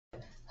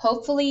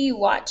hopefully you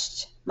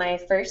watched my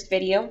first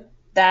video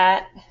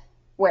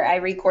where I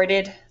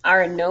recorded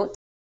our notes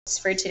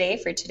for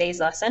today's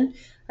lesson.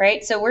 All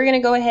right, so we're going to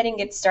go ahead and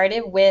get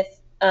started with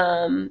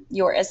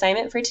your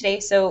assignment for today.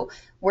 So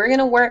we're going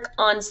to work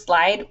on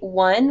slide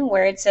 1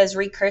 where it says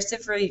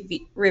recursive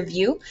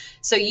review.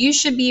 So you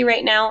should be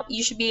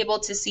able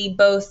to see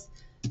both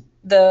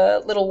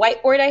the little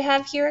whiteboard I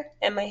have here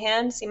and my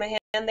hand. See my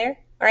hand there?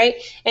 All right.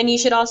 And you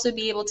should also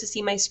be able to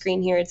see my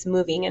screen here. It's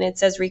moving and it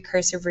says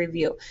recursive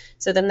review.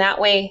 So then that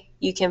way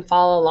you can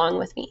follow along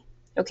with me.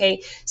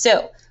 Okay.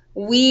 So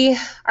we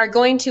are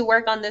going to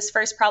work on this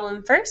first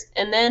problem first,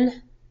 and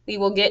then we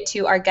will get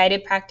to our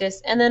guided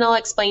practice, and then I'll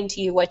explain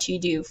to you what you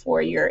do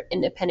for your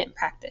independent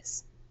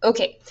practice.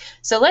 Okay.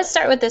 So let's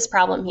start with this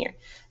problem here.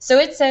 So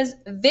it says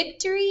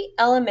Victory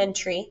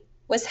Elementary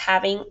was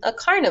having a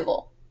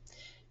carnival.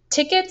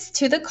 Tickets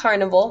to the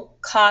carnival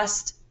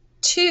cost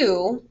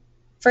 2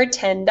 for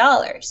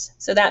 $10.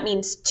 So that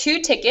means 2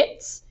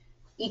 tickets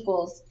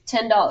equals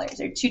 $10,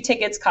 or 2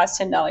 tickets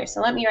cost $10. So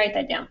let me write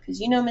that down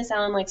because you know Miss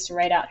Allen likes to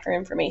write out her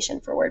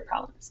information for word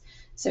problems.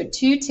 So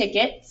 2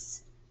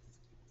 tickets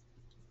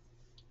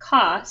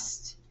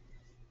cost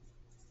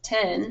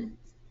 $10.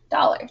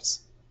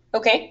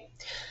 Okay.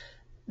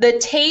 The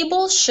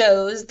table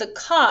shows the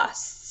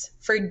costs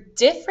for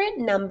different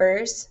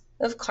numbers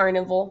of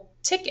carnival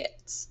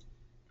tickets.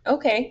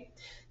 Okay,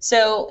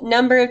 so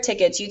number of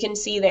tickets, you can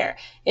see there.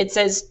 It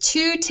says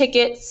 2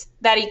 tickets,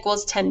 that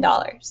equals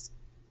 $10.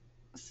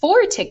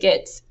 4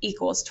 tickets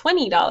equals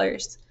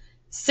 $20.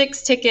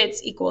 6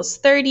 tickets equals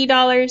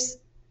 $30.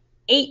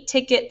 8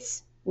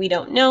 tickets, we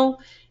don't know.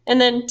 And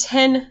then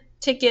 10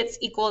 tickets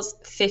equals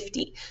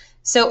 $50.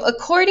 So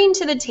according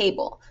to the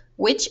table,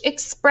 which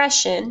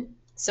expression,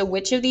 so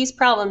which of these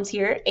problems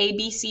here, A,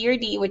 B, C, or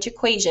D, which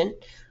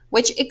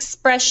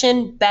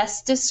expression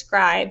best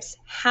describes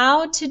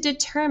how to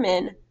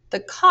determine the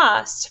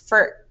cost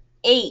for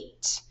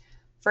 8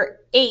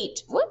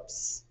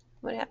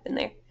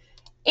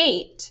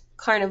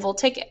 carnival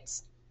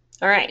tickets.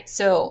 All right,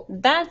 so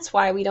that's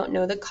why we don't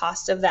know the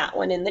cost of that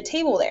one in the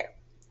table there.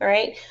 All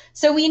right,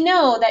 so we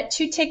know that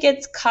 2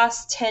 tickets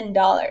cost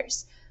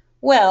 $10.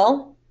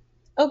 Well,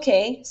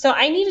 okay, so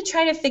I need to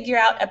try to figure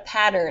out a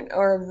pattern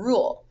or a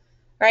rule.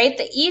 All right,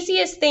 the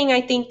easiest thing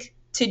I think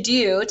to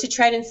do to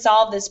try to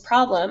solve this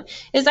problem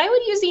is I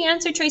would use the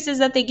answer choices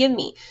that they give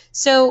me.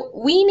 So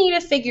we need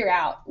to figure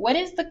out what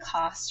is the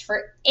cost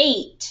for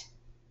 8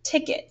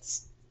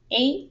 tickets.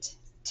 8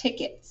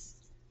 tickets.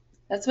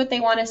 That's what they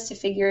want us to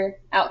figure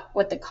out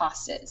what the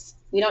cost is.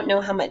 We don't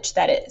know how much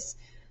that is,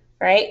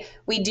 right?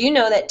 We do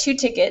know that 2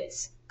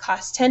 tickets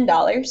cost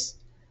 $10.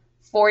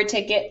 4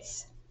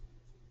 tickets,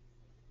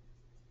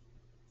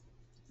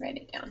 write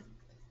it down.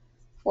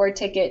 4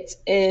 tickets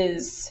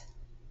is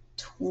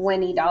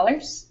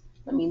 $20.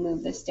 Let me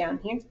move this down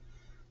here.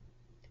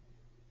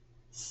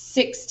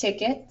 6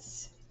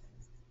 tickets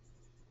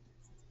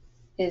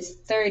is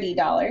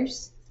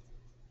 $30.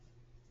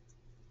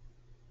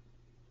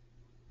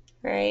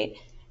 Right?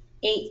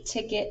 8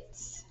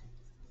 tickets,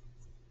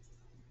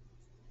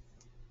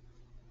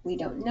 we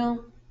don't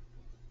know.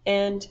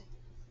 And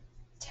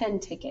 10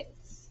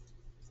 tickets.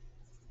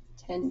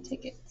 10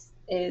 tickets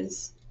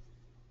is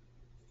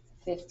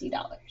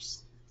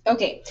 $50.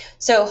 Okay,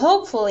 so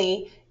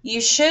hopefully you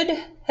should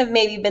have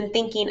maybe been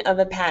thinking of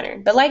a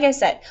pattern. But like I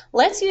said,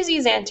 let's use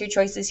these answer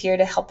choices here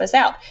to help us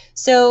out.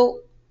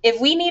 So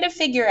if we need to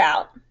figure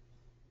out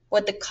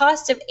what the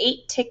cost of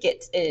 8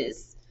 tickets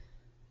is,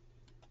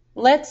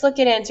 let's look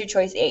at answer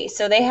choice A.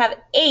 So they have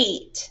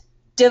 8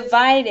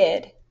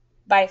 divided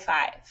by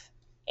 5.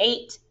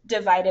 8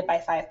 divided by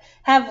 5.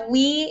 Have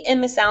we in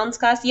Miss Allen's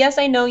class, yes,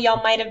 I know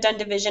y'all might have done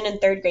division in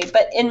 3rd grade,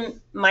 but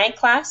in my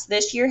class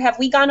this year, have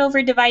we gone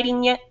over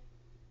dividing yet?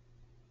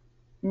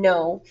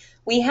 No,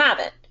 we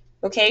haven't.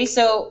 Okay,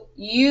 so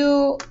do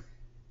you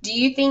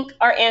think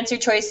our answer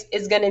choice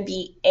is going to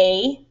be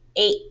A,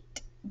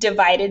 8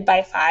 divided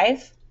by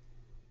 5?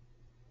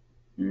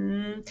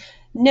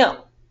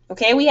 No.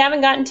 Okay, we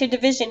haven't gotten to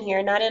division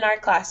here, not in our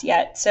class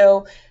yet.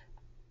 So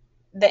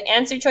the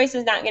answer choice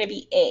is not going to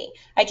be A.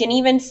 I can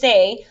even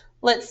say,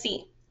 let's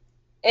see,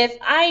 if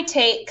I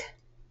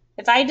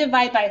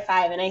divide by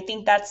 5, and I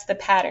think that's the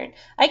pattern,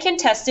 I can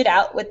test it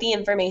out with the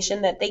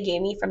information that they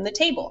gave me from the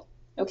table.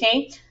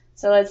 Okay,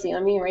 so let's see,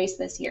 let me erase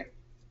this here.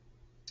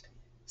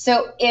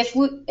 So if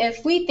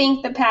we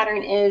think the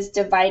pattern is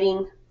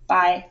dividing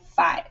by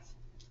 5,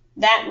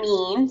 that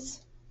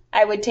means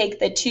I would take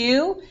the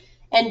 2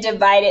 and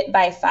divide it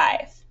by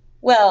 5.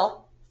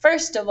 Well,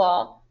 first of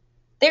all,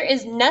 there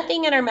is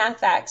nothing in our math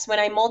facts when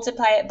I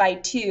multiply it by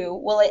 2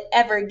 will it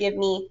ever give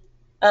me,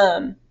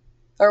 or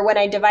when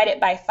I divide it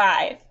by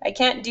 5. I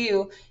can't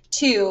do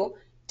 2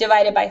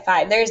 divided by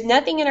 5. There is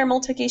nothing in our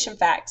multiplication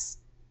facts.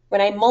 When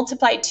I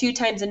multiply 2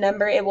 times a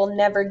number, it will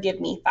never give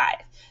me 5.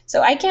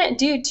 So I can't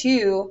do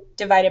 2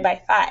 divided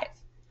by 5.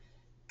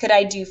 Could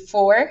I do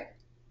 4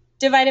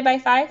 divided by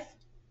 5?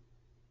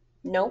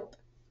 Nope.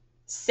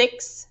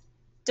 6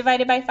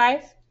 divided by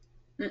 5?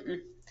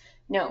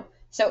 No.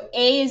 So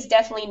A is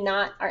definitely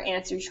not our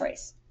answer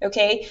choice.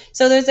 Okay,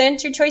 so those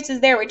answer choices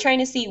there, we're trying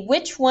to see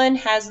which one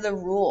has the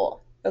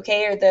rule,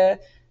 okay, or the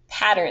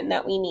pattern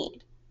that we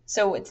need.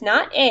 So it's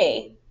not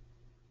A.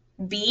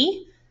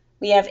 B,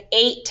 we have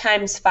 8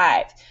 times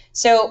 5.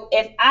 So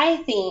if I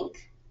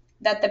think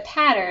that the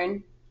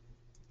pattern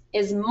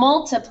is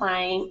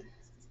multiplying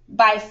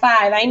by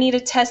 5, I need to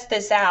test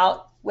this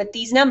out with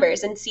these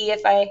numbers and see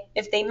if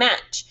they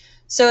match.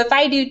 So if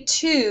I do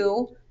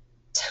 2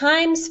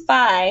 times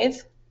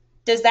 5,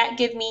 does that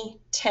give me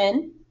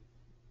 10?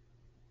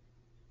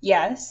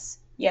 Yes,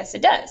 yes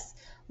it does.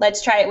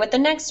 Let's try it with the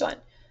next one.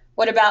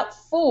 What about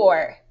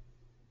 4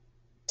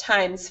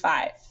 times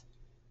 5?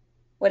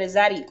 What does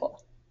that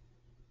equal?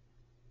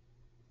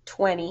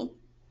 20.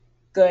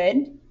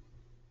 Good.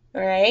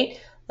 All right,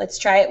 let's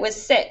try it with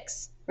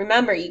 6.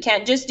 Remember, you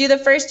can't just do the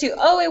first two.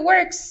 Oh, it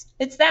works.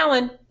 It's that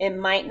one. It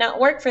might not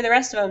work for the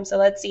rest of them, so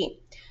let's see.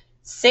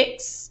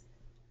 6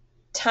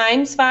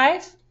 times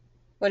 5,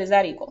 what does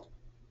that equal?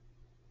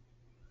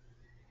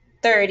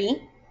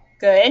 30.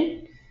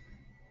 Good.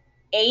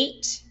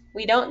 8,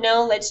 we don't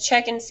know. Let's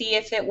check and see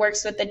if it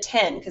works with the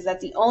 10, because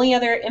that's the only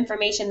other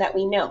information that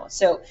we know.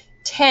 So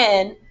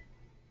 10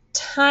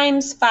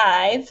 times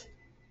 5,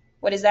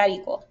 what does that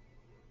equal?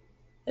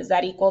 Does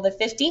that equal the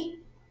 50?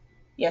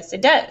 Yes,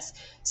 it does.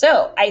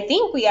 So I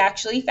think we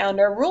actually found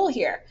our rule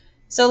here.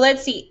 So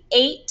let's see,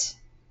 8,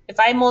 if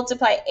I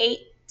multiply 8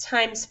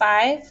 times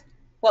 5,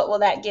 what will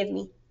that give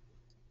me?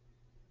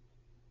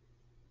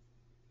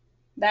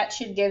 That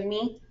should give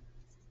me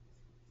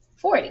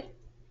 40.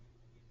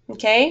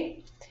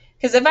 Okay?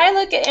 Because if I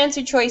look at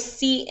answer choice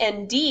C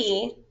and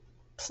D,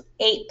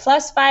 8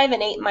 plus 5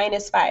 and 8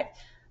 minus 5.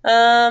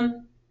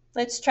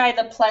 Let's try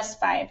the plus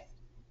 5.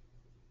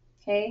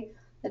 Okay?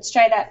 Let's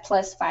try that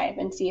plus 5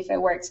 and see if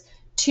it works.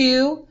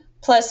 2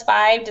 plus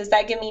 5, does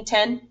that give me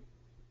 10?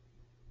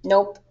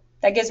 Nope,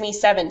 that gives me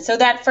 7. So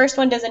that first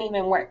one doesn't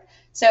even work.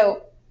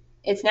 So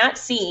it's not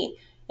C,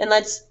 and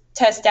let's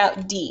test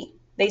out D.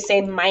 They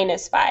say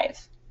minus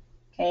 5.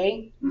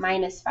 Okay,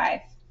 minus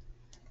 5.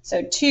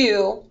 So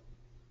 2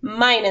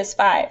 minus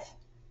 5.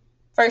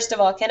 First of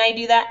all, can I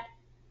do that?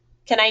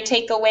 Can I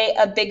take away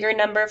a bigger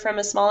number from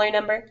a smaller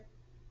number?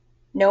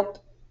 Nope,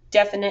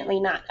 definitely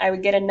not. I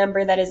would get a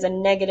number that is a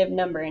negative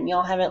number, and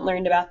y'all haven't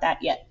learned about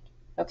that yet.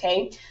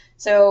 Okay,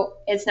 so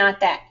it's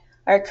not that.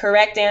 Our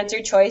correct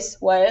answer choice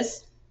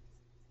was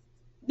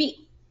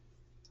B.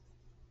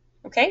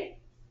 Okay,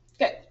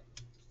 good.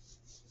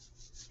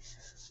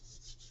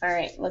 All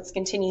right, let's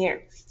continue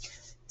here.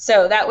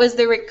 So that was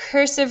the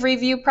recursive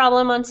review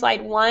problem on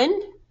slide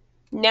 1.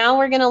 Now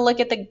we're going to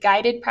look at the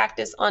guided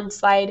practice on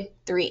slide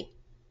 3.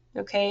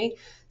 Okay,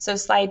 so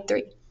slide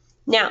 3.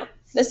 Now,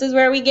 this is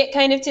where we get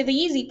kind of to the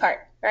easy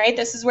part. All right,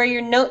 this is where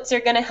your notes are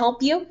going to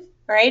help you.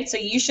 All right, so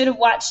you should have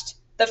watched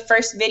the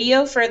first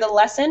video for the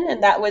lesson,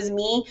 and that was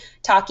me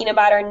talking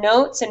about our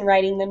notes and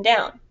writing them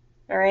down.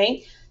 All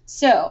right,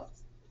 so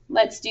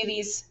let's do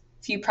these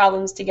few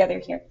problems together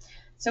here.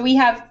 So we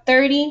have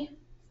 30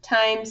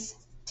 times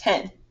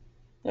 10.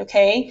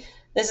 Okay,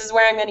 this is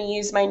where I'm going to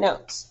use my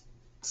notes.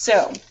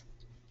 So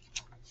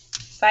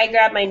if I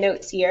grab my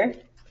notes here,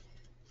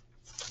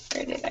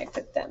 where did I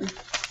put them?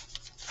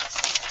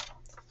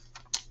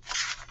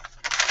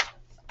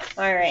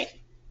 All right,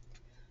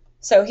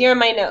 so here are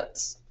my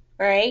notes.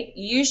 All right,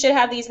 you should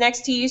have these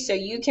next to you so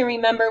you can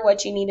remember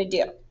what you need to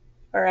do.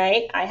 All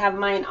right, I have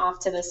mine off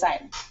to the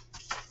side.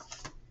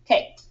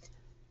 Okay,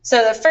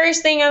 so the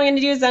first thing I'm going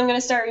to do is I'm going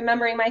to start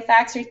remembering my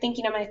facts or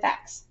thinking of my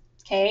facts.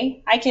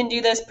 Okay, I can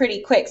do this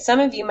pretty quick. Some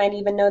of you might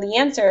even know the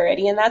answer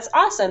already, and that's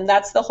awesome.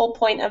 That's the whole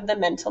point of the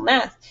mental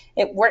math.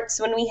 It works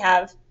when we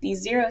have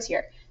these zeros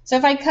here. So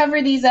if I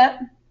cover these up,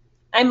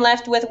 I'm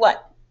left with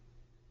what?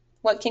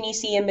 What can you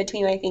see in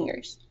between my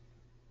fingers?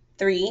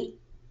 3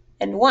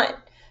 and 1.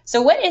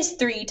 So what is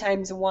 3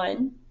 times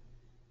 1?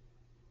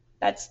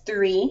 That's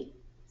 3.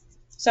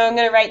 So I'm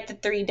going to write the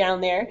 3 down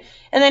there.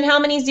 And then how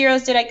many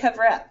zeros did I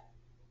cover up?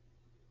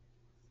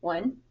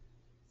 1,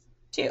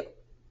 2.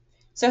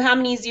 So how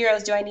many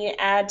zeros do I need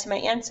to add to my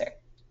answer?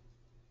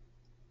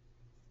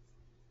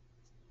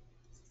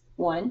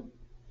 1,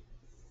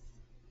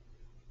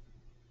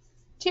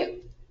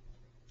 2.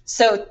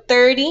 So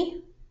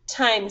 30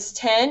 times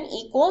 10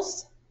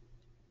 equals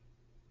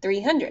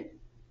 300.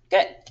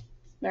 Good.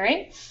 All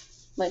right.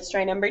 Let's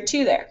try number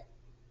 2 there.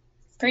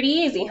 Pretty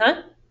easy,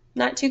 huh?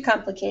 Not too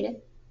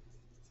complicated.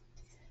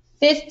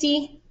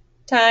 50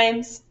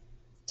 times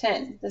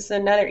 10. This is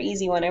another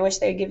easy one. I wish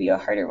they would give you a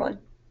harder one.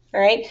 All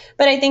right,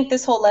 but I think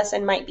this whole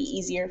lesson might be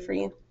easier for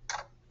you.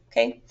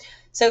 Okay,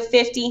 so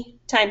 50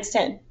 times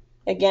 10.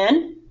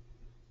 Again,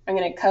 I'm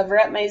going to cover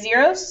up my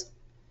zeros.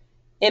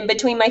 In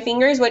between my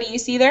fingers, what do you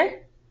see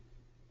there?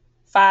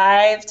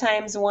 5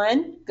 times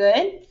 1.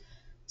 Good.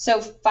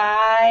 So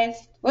 5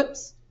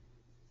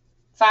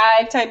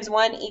 times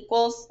 1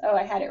 equals, oh,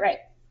 I had it right,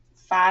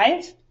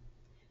 5.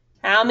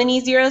 How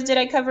many zeros did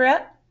I cover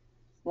up?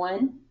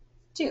 1,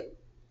 2.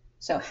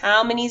 So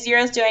how many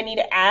zeros do I need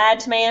to add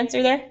to my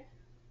answer there?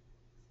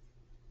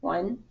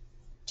 1,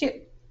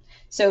 2.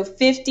 So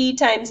 50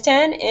 times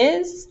 10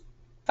 is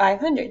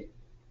 500.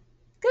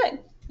 Good.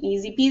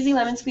 Easy peasy,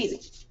 lemon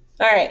squeezy.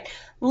 All right,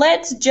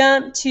 let's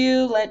jump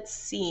to, let's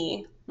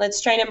see.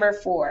 Let's try number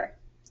 4,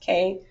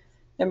 okay?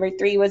 Number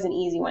 3 was an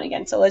easy one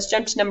again, so let's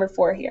jump to number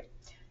 4 here.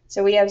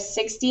 So we have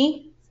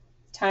 60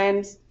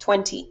 times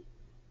 20,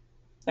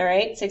 all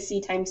right?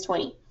 60 times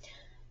 20.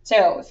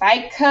 So if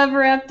I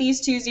cover up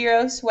these 2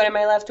 zeros, what am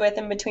I left with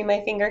in between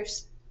my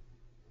fingers?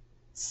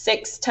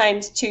 6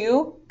 times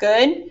 2,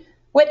 good.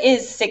 What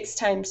is 6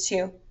 times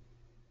 2?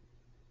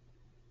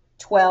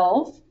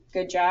 12,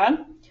 good job.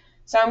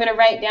 So I'm going to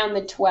write down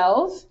the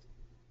 12,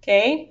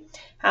 okay?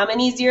 How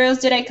many zeros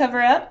did I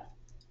cover up?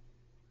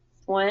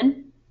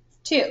 1,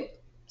 2.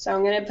 So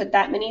I'm going to put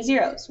that many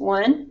zeros.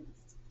 1,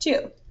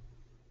 2.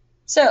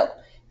 So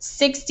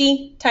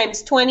 60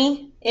 times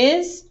 20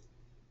 is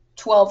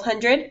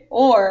 1,200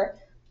 or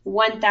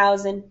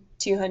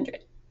 1,200.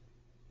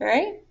 All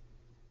right?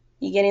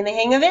 You getting the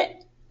hang of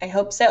it? I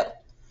hope so.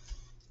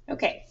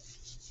 Okay.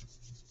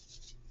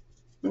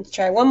 Let's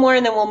try one more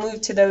and then we'll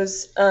move to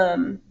those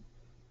 2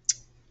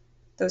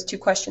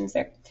 questions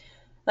there.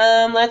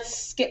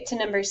 Let's skip to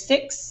number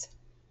 6.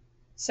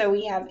 So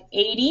we have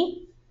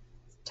 80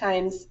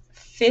 times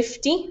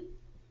 50.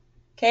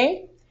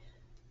 Okay?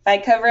 If I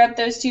cover up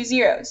those 2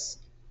 zeros,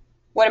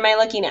 what am I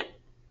looking at?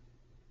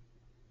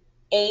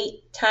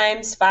 8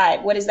 times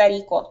 5. What does that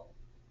equal?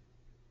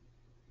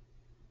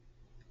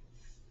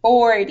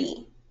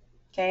 40.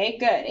 Okay,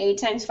 good. 8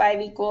 times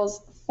 5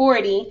 equals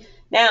 40.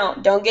 Now,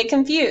 don't get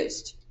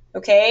confused,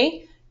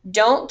 okay?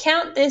 Don't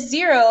count this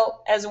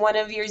 0 as one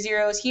of your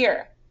zeros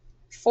here.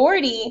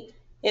 40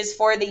 is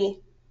for the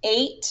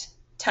 8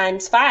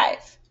 times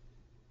 5,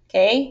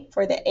 okay?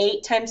 For the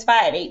 8 times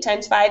 5. 8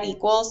 times 5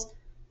 equals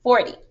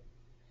 40.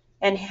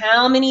 And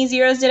how many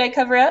zeros did I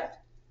cover up?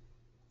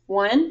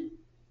 1,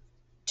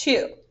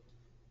 2.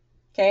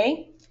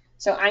 Okay?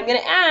 So I'm going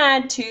to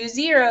add 2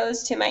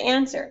 zeros to my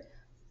answer.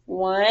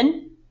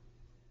 1,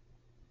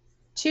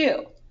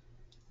 2.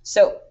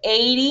 So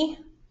 80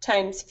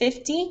 times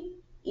 50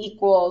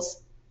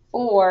 equals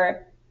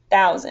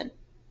 4,000.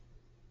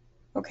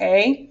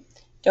 Okay?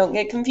 Don't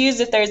get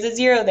confused if there's a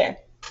 0 there.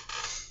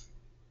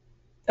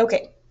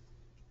 Okay.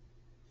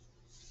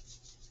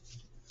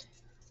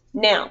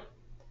 Now,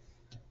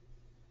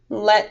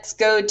 let's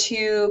go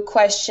to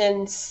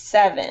question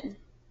 7.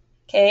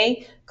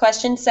 Okay?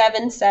 Question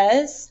 7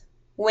 says,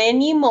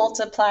 when you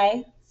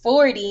multiply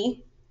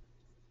 40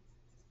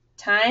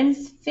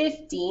 times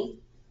 50,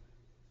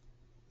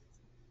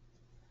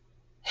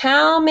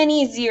 how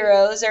many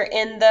zeros are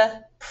in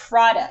the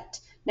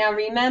product? Now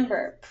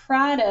remember,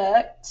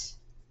 product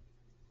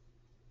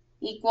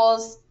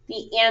equals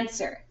the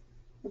answer,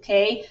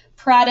 okay?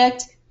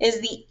 Product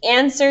is the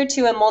answer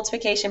to a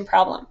multiplication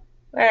problem.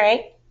 All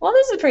right, well,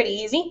 this is pretty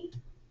easy.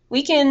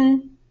 We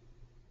can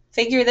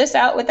figure this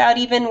out without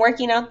even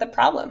working out the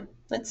problem.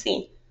 Let's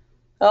see.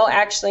 Oh,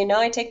 actually, no,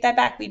 I take that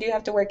back. We do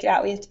have to work it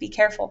out. We have to be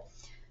careful.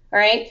 All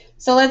right,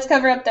 so let's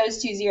cover up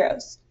those 2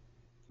 zeros.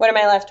 What am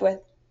I left with?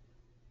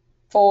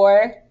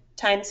 4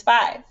 times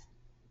 5.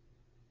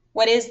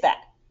 What is that?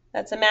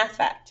 That's a math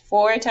fact.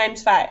 4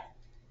 times 5.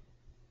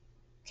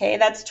 Okay,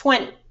 that's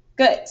 20.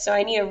 Good. So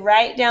I need to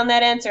write down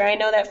that answer. I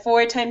know that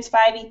 4 times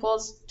 5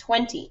 equals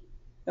 20.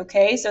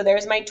 Okay, so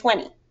there's my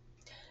 20.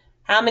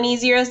 How many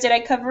zeros did I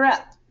cover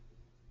up?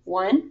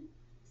 1,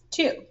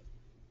 2.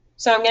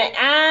 So I'm going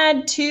to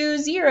add 2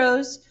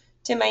 zeros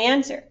to my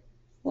answer.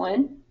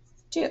 1,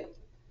 2.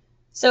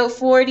 So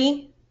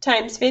 40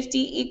 times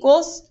 50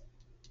 equals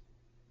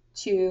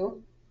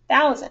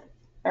 2,000.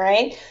 All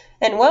right.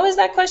 And what was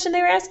that question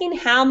they were asking?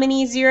 How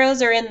many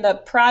zeros are in the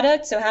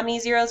product? So how many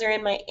zeros are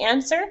in my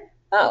answer?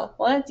 Oh,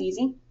 well, that's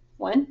easy.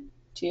 1,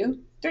 2,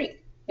 3.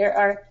 There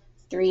are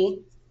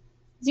 3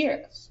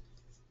 zeros.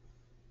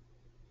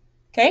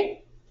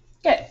 Okay,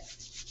 good.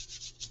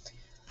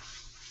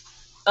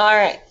 All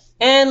right,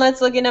 and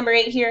let's look at number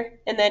 8 here,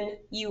 and then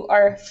you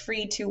are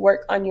free to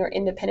work on your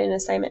independent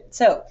assignment.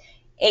 So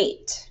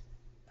 8,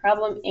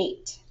 problem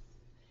 8.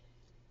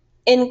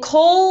 In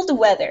cold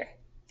weather,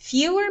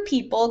 fewer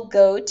people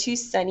go to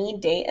Sunny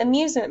Day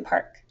Amusement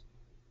Park.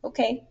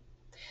 Okay.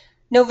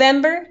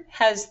 November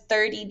has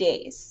 30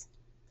 days.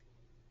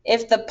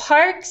 If the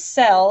park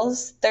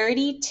sells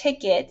 30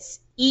 tickets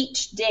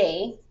each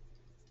day,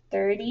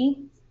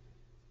 30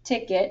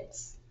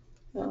 tickets,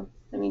 well,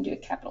 let me do a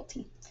capital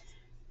T,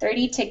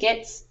 30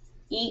 tickets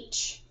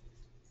each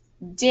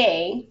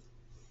day,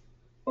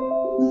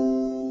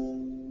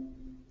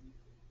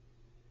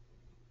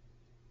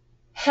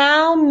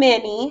 how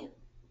many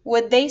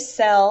would they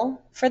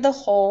sell for the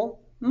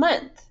whole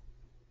month?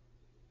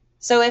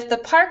 So if the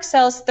park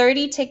sells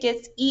 30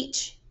 tickets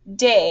each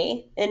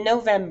day in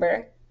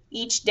November,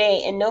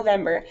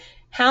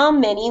 how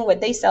many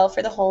would they sell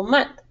for the whole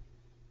month?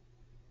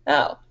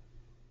 Oh,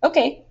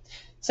 okay.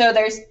 So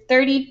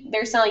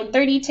they're selling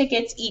 30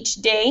 tickets each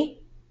day,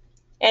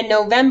 and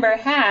November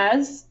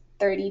has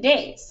 30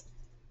 days.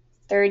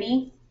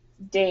 30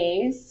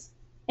 days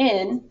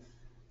in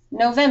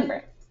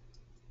November.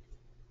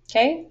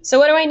 Okay, so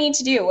what do I need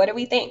to do? What do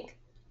we think?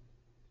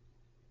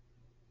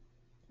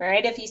 All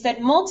right, if you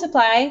said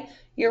multiply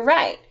you're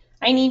right.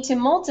 I need to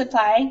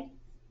multiply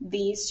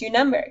these two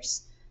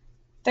numbers.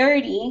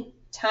 30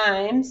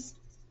 times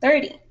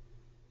 30.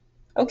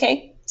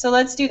 Okay, so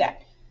let's do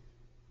that.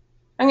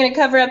 I'm going to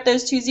cover up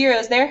those two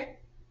zeros there.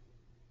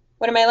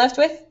 What am I left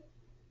with?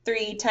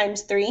 3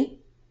 times 3.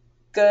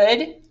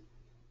 Good.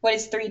 What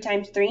is 3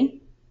 times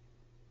 3?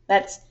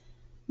 That's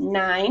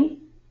 9.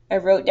 I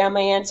wrote down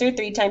my answer.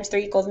 3 times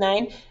 3 equals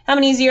 9. How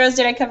many zeros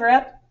did I cover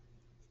up?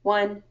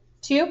 1,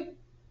 2.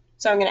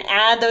 So I'm going to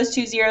add those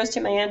two zeros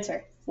to my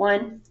answer.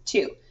 1,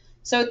 2.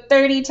 So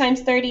 30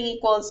 times 30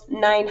 equals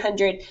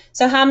 900.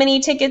 So how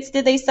many tickets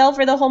did they sell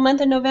for the whole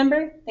month of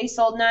November? They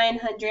sold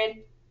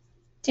 900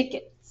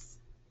 tickets.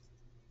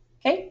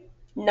 Okay,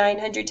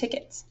 900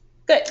 tickets.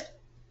 Good.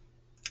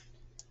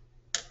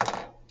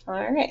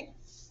 All right,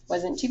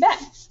 wasn't too bad.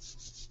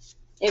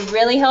 It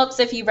really helps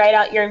if you write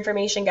out your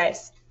information,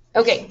 guys.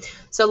 Okay,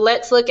 so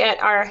let's look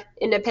at our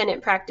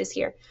independent practice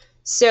here.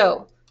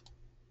 So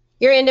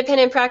your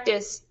independent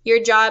practice,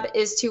 your job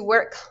is to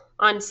work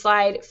on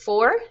slide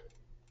 4.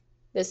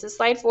 This is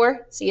slide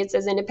 4. See, it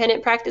says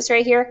independent practice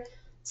right here.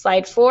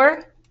 Slide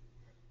 4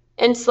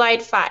 and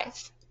slide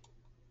 5.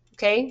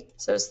 Okay,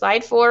 so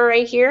slide 4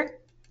 right here.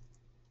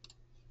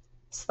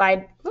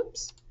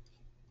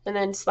 And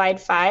then slide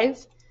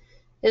 5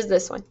 is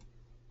this one.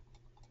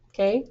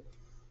 Okay,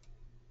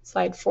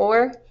 slide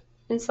 4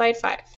 and slide 5.